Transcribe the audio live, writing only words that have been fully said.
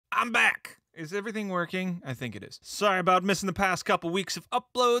I'm back. Is everything working? I think it is. Sorry about missing the past couple weeks of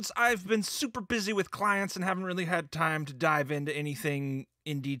uploads. I've been super busy with clients and haven't really had time to dive into anything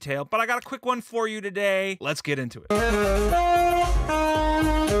in detail, but I got a quick one for you today. Let's get into it.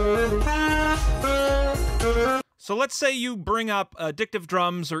 So let's say you bring up Addictive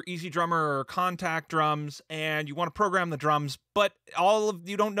Drums or Easy Drummer or Kontakt drums and you want to program the drums, but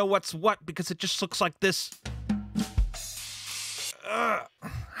you don't know what's what because it just looks like this.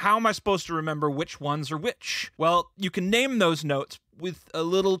 How am I supposed to remember which ones are which? Well, you can name those notes with a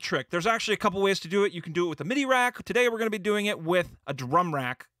little trick. There's actually a couple ways to do it. You can do it with a MIDI rack. Today we're going to be doing it with a drum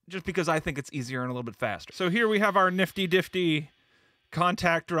rack, just because I think it's easier and a little bit faster. So here we have our nifty difty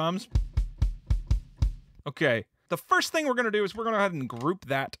Kontakt drums. Okay, the first thing we're going to do is we're going to go ahead and group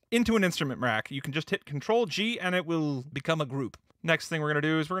that into an instrument rack. You can just hit Control G and it will become a group. Next thing we're going to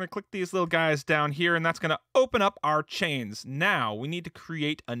do is we're going to click these little guys down here, and that's going to open up our chains. Now, we need to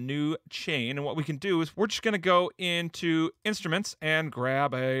create a new chain, and what we can do is we're just going to go into Instruments and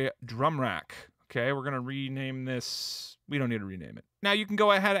grab a drum rack. Okay, we're going to rename this. We don't need to rename it. Now, you can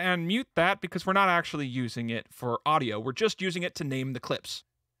go ahead and mute that because we're not actually using it for audio. We're just using it to name the clips.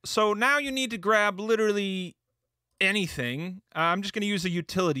 So now you need to grab literally anything. I'm just going to use a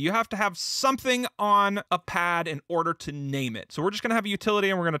utility. You have to have something on a pad in order to name it. So we're just going to have a utility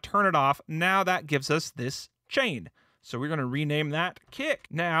and we're going to turn it off. Now that gives us this chain. So we're going to rename that kick.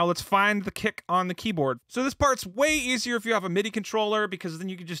 Now let's find the kick on the keyboard. So this part's way easier if you have a MIDI controller because then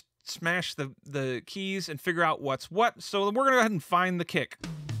you can just smash the keys and figure out what's what. So we're going to go ahead and find the kick.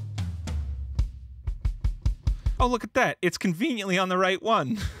 Oh, look at that. It's conveniently on the right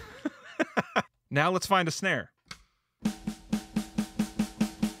one. Now let's find a snare.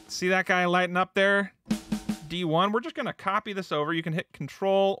 See that guy lighting up there? D1. We're just going to copy this over. You can hit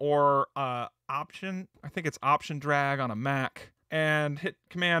Control or Option. I think it's Option drag on a Mac. And hit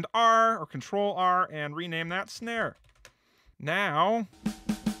Command R or Control R and rename that snare. Now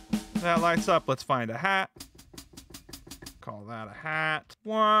that lights up. Let's find a hat. Call that a hat.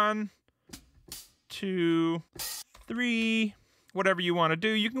 1, 2, 3. Whatever you want to do.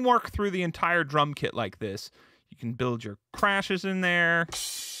 You can work through the entire drum kit like this. You can build your crashes in there.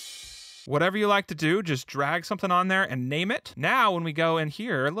 Whatever you like to do, just drag something on there and name it. Now, when we go in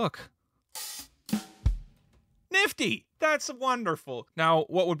here, look. Nifty! That's wonderful. Now,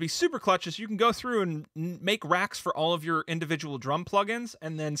 what would be super clutch is you can go through and make racks for all of your individual drum plugins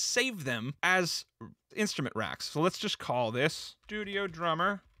and then save them as instrument racks. So let's just call this Studio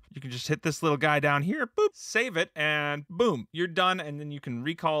Drummer. You can just hit this little guy down here, boop, save it, and boom, you're done. And then you can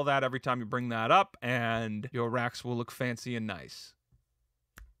recall that every time you bring that up, and your racks will look fancy and nice.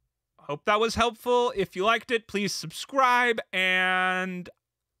 Hope that was helpful. If you liked it, please subscribe, and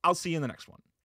I'll see you in the next one.